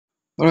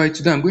Alright,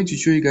 today I'm going to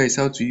show you guys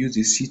how to use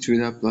the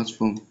cTrader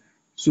platform.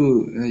 So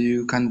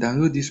you can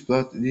download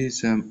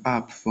this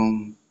app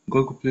from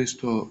Google Play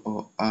Store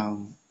or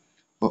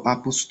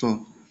Apple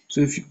Store.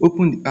 So if you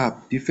open the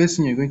app, the first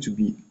thing you're going to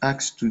be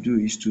asked to do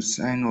is to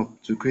sign up,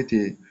 to create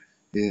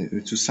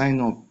to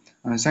sign up.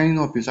 And signing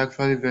up is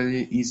actually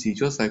very easy,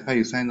 just like how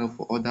you sign up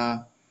for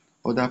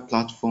other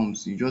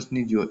platforms. You just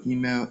need your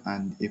email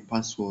and a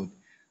password.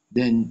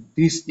 Then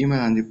this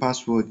email and the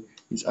password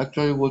is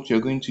actually what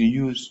you're going to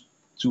use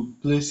to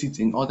place it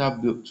in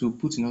to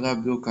put in other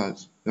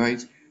brokers,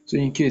 right? So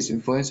in case,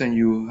 for instance,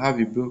 you have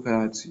a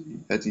broker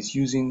that is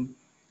using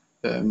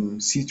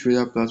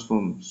cTrader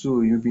platform,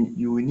 so you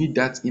will need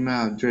that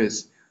email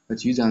address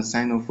that you use and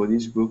sign up for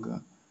this broker,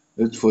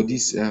 for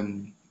this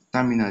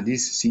terminal,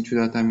 this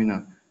cTrader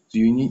terminal. So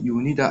you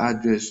will need that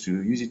address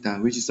to use it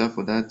and register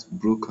for that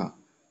broker.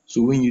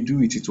 So when you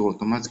do it, it will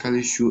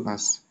automatically show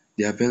as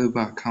the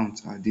available account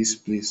at this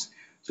place.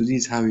 So this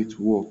is how it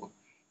works.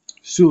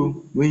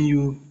 So when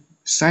you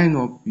sign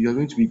up, you are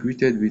going to be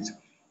greeted with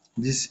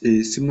this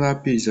a similar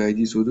page like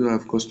this, although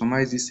I've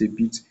customized this a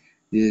bit.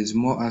 There's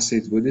more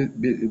assets, but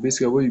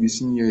basically what you'll be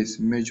seeing here is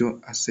major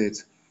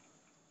assets.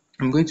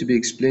 I'm going to be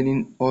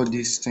explaining all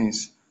these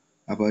things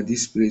about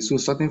this place. So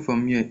starting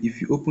from here,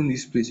 if you open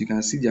this place, you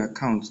can see the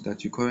account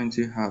that you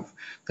currently have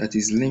that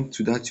is linked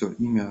to that your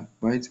email,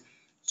 right?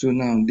 So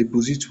now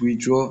deposit,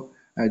 withdraw.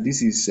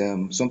 This is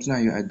something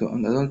that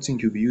I don't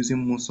think you'll be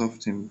using most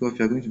often, because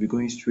you're going to be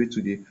going straight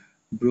to the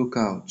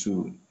broker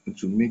to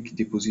make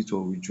deposit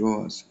or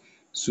withdrawals.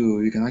 So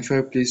you can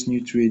actually place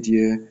new trade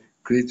here,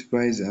 create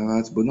price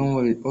alert, but don't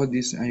worry, all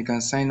this, and you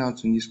can sign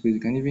out in this place. You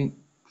can even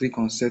click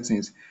on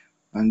settings,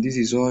 and this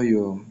is all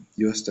your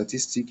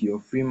statistic,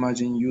 your free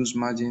margin, use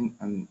margin,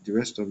 and the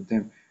rest of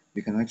them.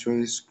 You can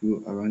actually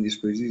scroll around this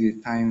place. This is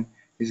a time,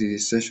 this is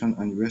a session,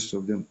 and the rest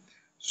of them.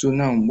 So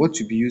now what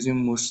you'll be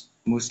using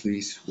mostly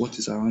is what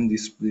is around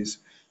this place.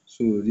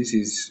 So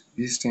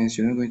these things,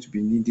 you're not going to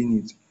be needing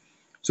it.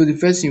 So the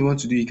first thing you want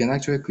to do, you can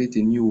actually create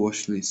a new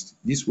watch list.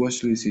 This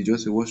watch list is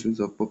just a watch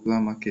list of popular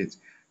markets.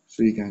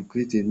 So you can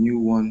create a new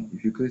one.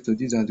 If you create, so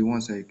these are the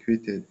ones I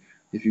created.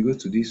 If you go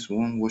to this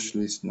one watch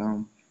list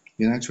now,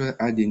 you can actually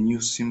add a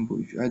new symbol.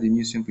 If you add a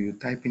new symbol, you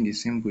type in the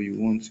symbol you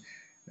want.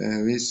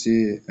 Let's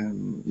say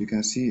you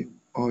can see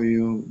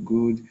oil,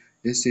 gold.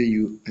 Let's say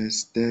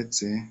US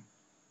 30,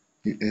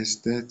 US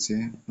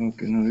 30.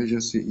 Okay, no, let's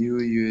just say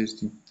Euro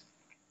USD.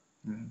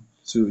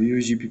 So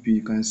USGPP,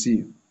 you can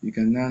see, you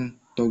can now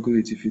toggle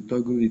it. If you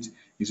toggle it,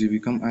 it will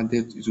become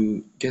added, it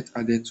will get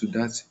added to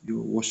that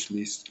your watch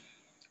list.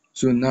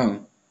 So now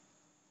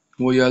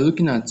what you are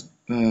looking at,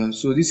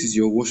 so this is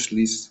your watch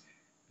list,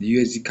 the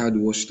USD card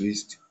watch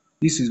list.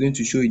 This is going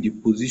to show you the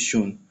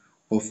position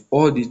of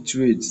all the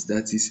trades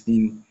that is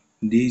in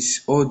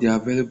this, all the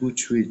available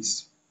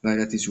trades, like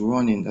that is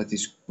running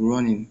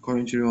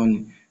currently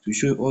running, to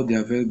show all the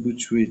available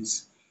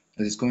trades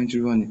that is currently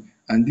running.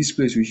 And this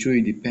place will show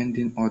you the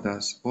pending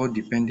orders, all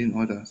the pending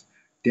orders.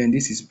 Then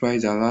this is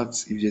price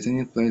alert. If there's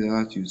any price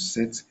alert you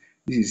set,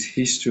 this is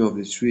history of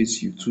the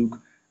trades you took,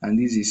 and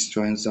this is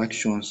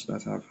transactions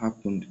that have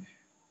happened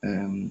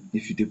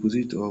if you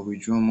deposit or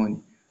withdraw money.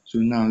 So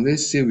now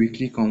let's say we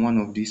click on one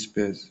of these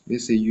pairs.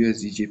 Let's say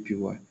USD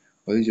JPY,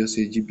 or let's just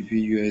say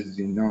GBP USD.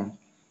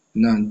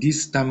 Now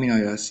this terminal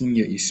you are seeing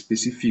here is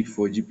specific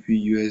for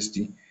GBP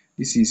USD.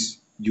 This is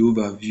the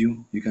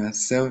overview. You can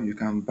sell, you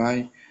can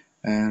buy,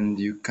 and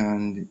you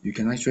can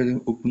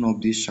actually open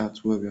up this chart.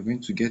 Well, we are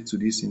going to get to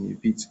this in a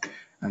bit.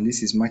 And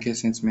this is market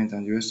sentiment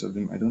and the rest of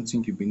them. I don't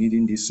think you'll be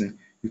needing this.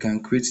 You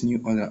can create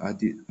new order at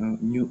the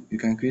new you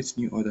can create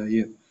new order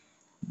here.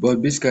 But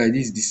basically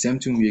this is the same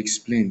thing we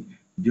explained.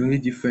 The only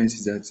difference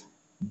is that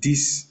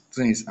these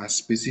things are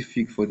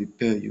specific for the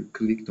pair you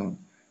clicked on.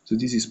 So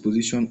this is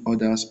position,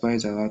 orders,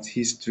 price alert,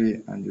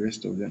 history, and the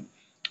rest of them.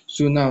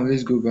 So now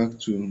let's go back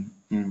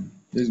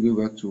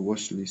to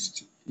watch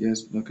list.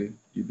 Yes, okay,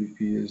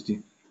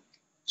 GBP.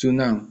 So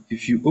now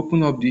if you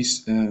open up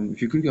this,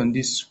 if you click on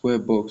this square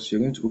box,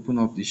 you're going to open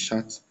up the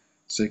chart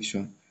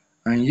section,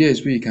 and here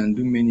is where you can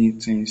do many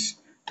things.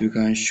 You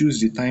can choose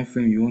the time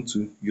frame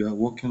you are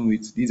working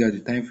with. These are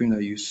the time frame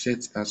that you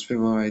set as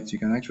favorite. You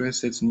can actually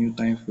set new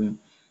time frame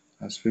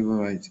as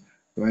favorite,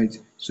 right?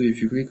 So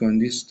if you click on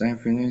this time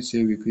frame, let's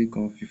say we click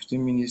on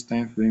 15 minutes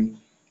time frame,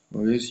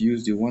 or let's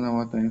use the 1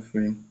 hour time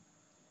frame.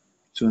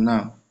 So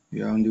now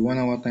we are on the 1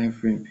 hour time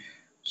frame.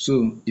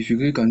 So if you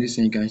click on this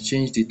thing, you can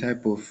change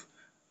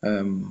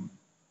um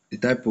the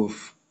type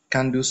of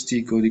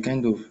candlestick, or the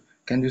kind of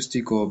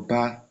candlestick or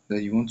bar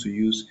that you want to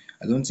use.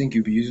 I don't think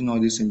you'll be using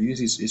all this, and this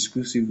is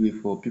exclusively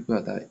for people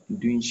that are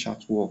doing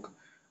chart work.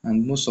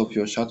 And most of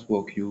your chart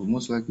work, you will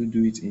most likely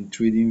do it in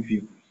trading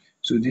view.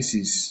 So this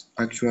is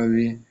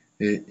actually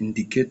a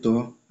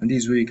indicator, and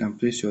this is where you can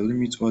place your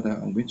limit order.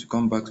 I'm going to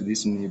come back to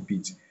this in a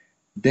bit.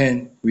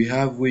 Then we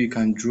have where you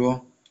can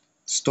draw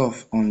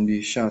stuff on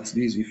the chart.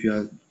 This if you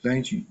are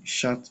trying to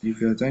chart, if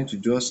you are trying to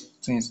draw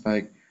things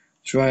like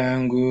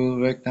triangle,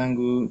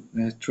 rectangle,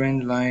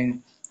 trend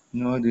line,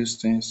 all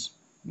these things.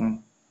 No,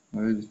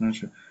 already it's not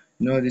sure.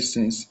 All these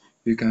things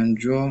you can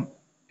draw.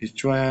 a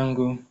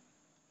triangle,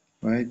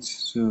 right?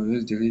 So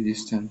let's delete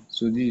this thing.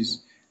 So this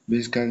is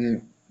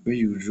basically where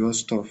you draw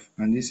stuff,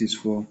 and this is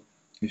for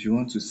if you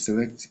want to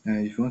select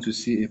if you want to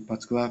see a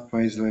particular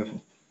price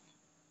level.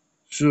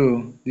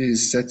 So this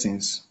is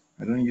settings.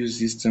 I don't use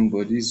this term,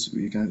 but this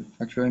you can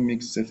actually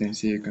make settings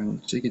here. You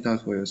can check it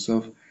out for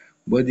yourself.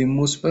 But the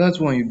most important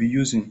one you'll be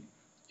using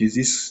is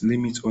this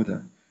limit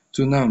order.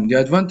 So now the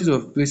advantage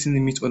of placing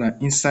limit order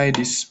inside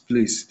this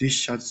place, this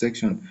chart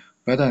section,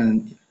 rather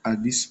than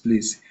at this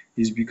place,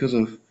 is because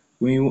of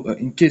when you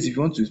in case if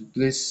you want to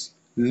place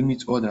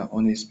limit order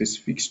on a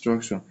specific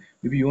structure,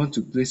 maybe you want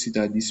to place it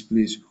at this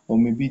place, or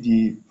maybe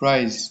the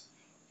price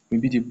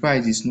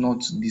is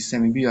not the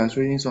same. Maybe you are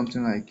trading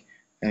something like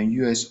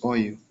US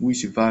oil,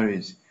 which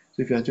varies.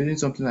 So if you are trading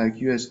something like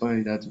US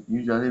oil that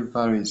usually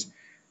varies,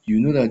 you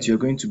know that you're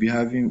going to be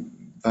having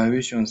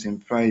variations in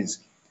price.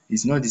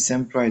 It's not the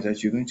same price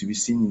that you're going to be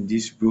seeing in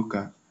this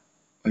broker,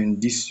 or in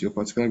this your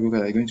particular broker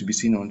that you're going to be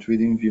seeing on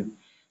TradingView.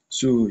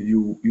 So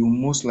you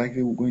most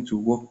likely going to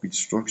work with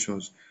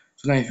structures.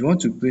 So now if you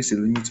want to place a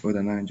limit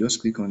order now, just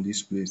click on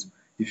this place.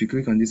 If you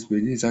click on this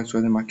place, this is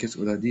actually market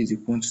order. This is the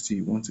quantity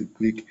you want to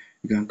click.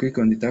 You can click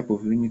on the type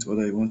of limit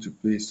order you want to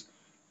place.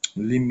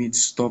 Limit,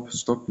 stop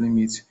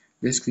limit.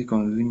 Let's click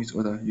on limit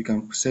order. You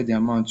can set the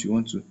amount you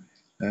want to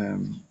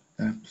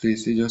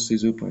place. It just say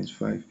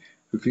 0.5.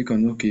 You click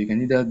on OK. You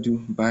can either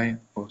do buy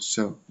or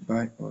sell.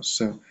 Buy or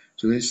sell.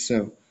 So let's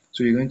sell.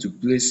 So you're going to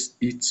place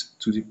it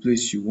to the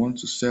place you want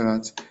to sell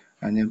at,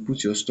 and then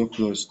put your stop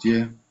loss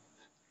there,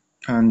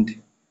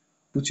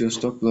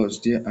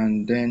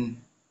 and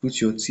then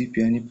put your TP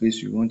any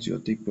place you want your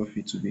take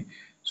profit to be.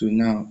 So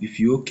now if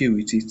you're okay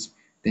with it,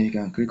 then you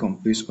can click on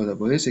place order.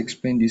 But let's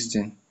explain this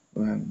thing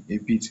a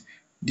bit.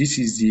 This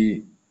is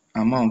the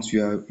amount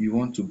you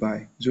want to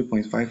buy,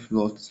 0.5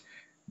 lots.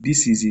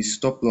 This is a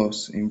stop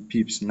loss in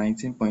pips,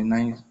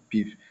 19.9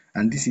 pips,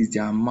 and this is the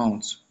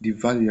amount, the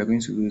value you're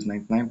going to lose,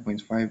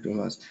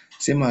 $99.5.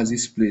 Same as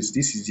this place.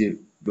 This is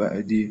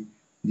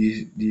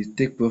the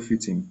take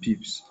profit in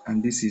pips,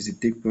 and this is the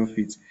take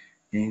profit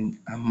in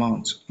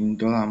amount, in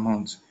dollar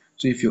amount.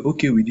 So if you're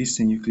okay with this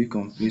thing, you click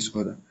on place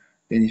order.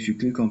 Then if you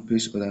click on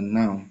place order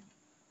now,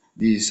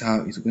 this is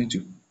how it's going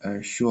to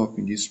show up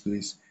in this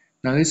place.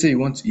 Now let's say you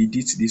want to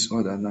edit this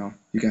order now.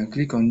 You can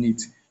click on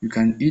it. You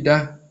can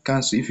either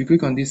cancel. If you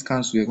click on this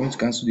cancel, you're going to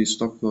cancel the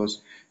stop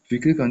loss. If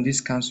you click on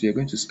this cancel, you're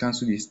going to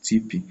cancel this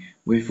TP.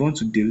 But if you want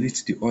to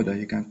delete the order,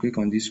 you can click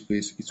on this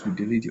place. It will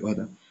delete the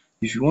order.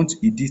 If you want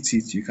to edit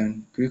it, you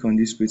can click on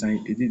this place and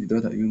you edit the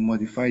order. You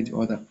modify the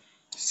order,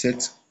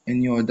 set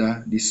any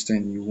order this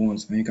time you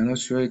want, and you can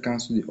actually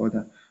cancel the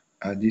order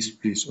at this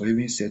place, or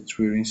even set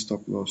trailing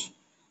stop loss.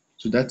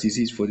 So that is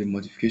it for the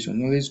modification.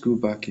 Now let's go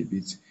back a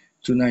bit.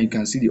 So now you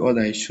can see the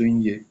order is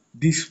showing here.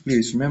 This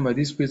place, remember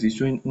this place is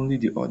showing only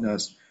the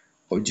orders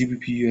or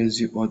GBP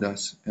USD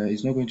orders.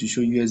 It's not going to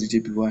show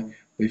USD JPY.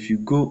 But if you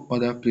go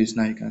other place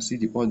now, you can see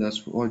the orders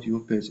for all the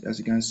OPEs. As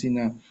you can see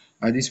now,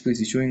 at this place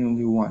is showing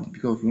only one,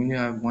 because we only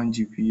have one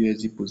GBP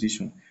USD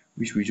position,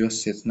 which we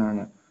just set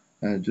now.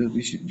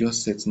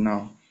 Just set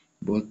now.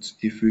 But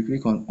if we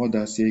click on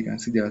orders here, you can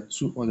see there are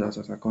two orders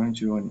that are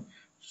currently running.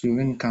 So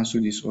let me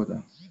cancel this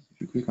order.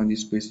 If you click on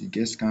this place, it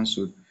gets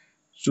cancelled.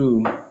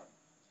 So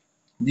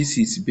this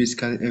is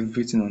basically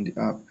everything on the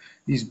app.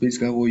 This is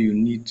basically what you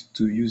need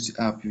to use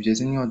the app. If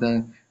there's any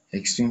other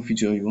extreme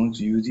feature you want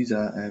to use, these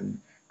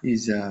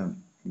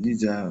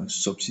are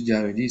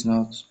subsidiary. This is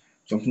not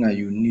something that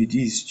you need.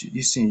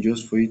 This thing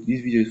just for it.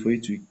 This video is for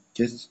you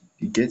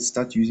to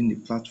start using the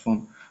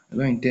platform. I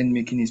don't intend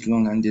making it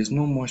long, and there's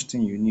no much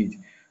thing you need.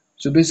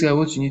 So basically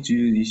what you need to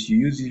do is you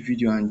use this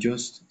video and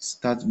just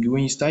start.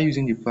 When you start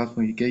using the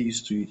platform, you get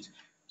used to it.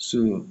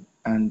 So,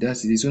 and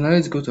that's it. So now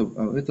let's go to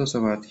let us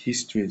talk about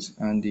history.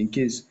 And in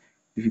case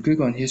if you click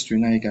on history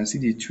now, you can see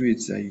the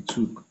trades that you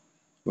took,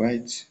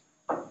 right?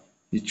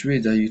 The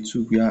trades that you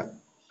took.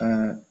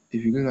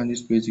 If you click on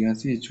this page, you can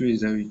see the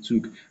trades that we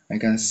took. I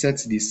can set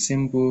the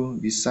symbol,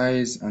 the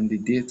size, and the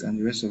date, and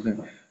the rest of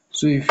them.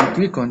 So if you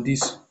click on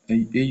this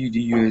AUD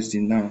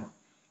USD now,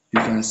 you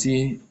can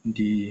see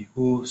the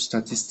whole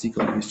statistic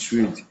of the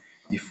trade,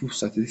 the full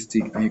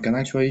statistic, and you can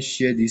actually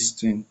share this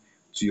thing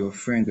to your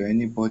friend or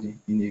anybody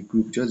in a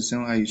group, just the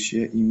same how you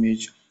share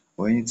image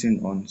or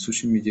anything on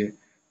social media.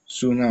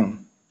 So now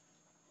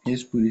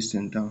let's put this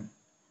thing down.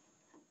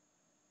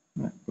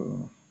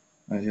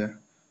 Yeah.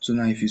 So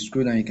now if you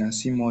scroll down, you can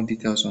see more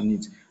details on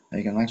it,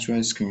 and you can actually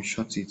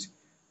screenshot it.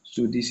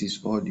 So this is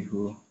all the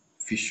whole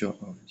feature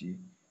of the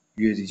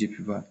USD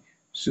JPY.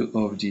 So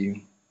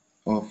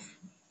of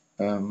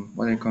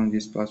what I call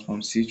this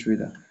platform,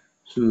 cTrader.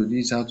 So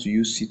this is how to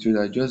use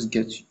cTrader. Just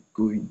get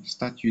going,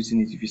 start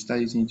using it. If you start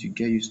using it, you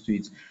get used to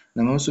it.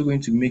 And I'm also going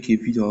to make a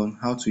video on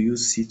how to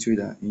use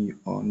cTrader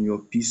on your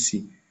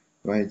PC,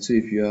 right? So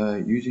if you are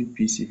using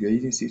PC, if you are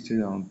using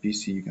cTrader on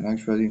PC, you can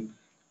actually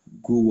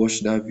go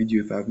watch that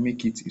video. If I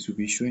make it, it will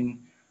be showing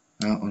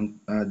on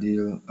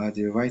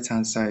the right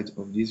hand side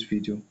of this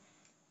video,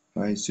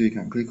 right? So you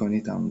can click on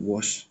it and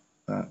watch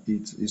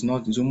it. It's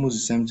almost the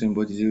same thing,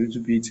 but it's a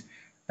little bit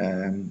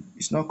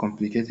It's not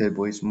complicated,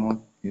 but it's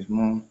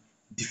more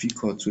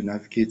difficult to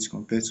navigate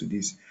compared to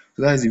this.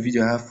 So that is the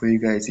video I have for you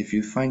guys. If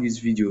you find this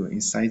video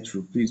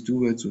insightful, please do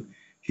well to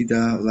hit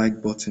that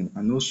like button.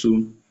 And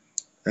also,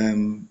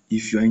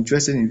 if you're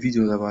interested in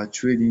videos about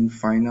trading,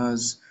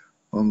 finance,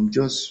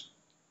 just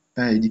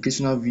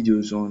educational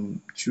videos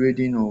on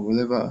trading or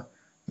whatever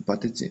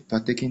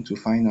partaking to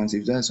finance,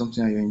 if that's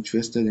something that you're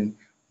interested in,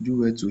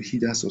 do well to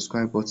hit that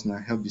subscribe button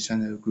and help the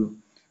channel grow.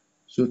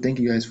 So thank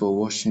you guys for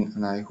watching,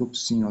 and I hope to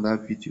see you in other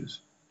videos.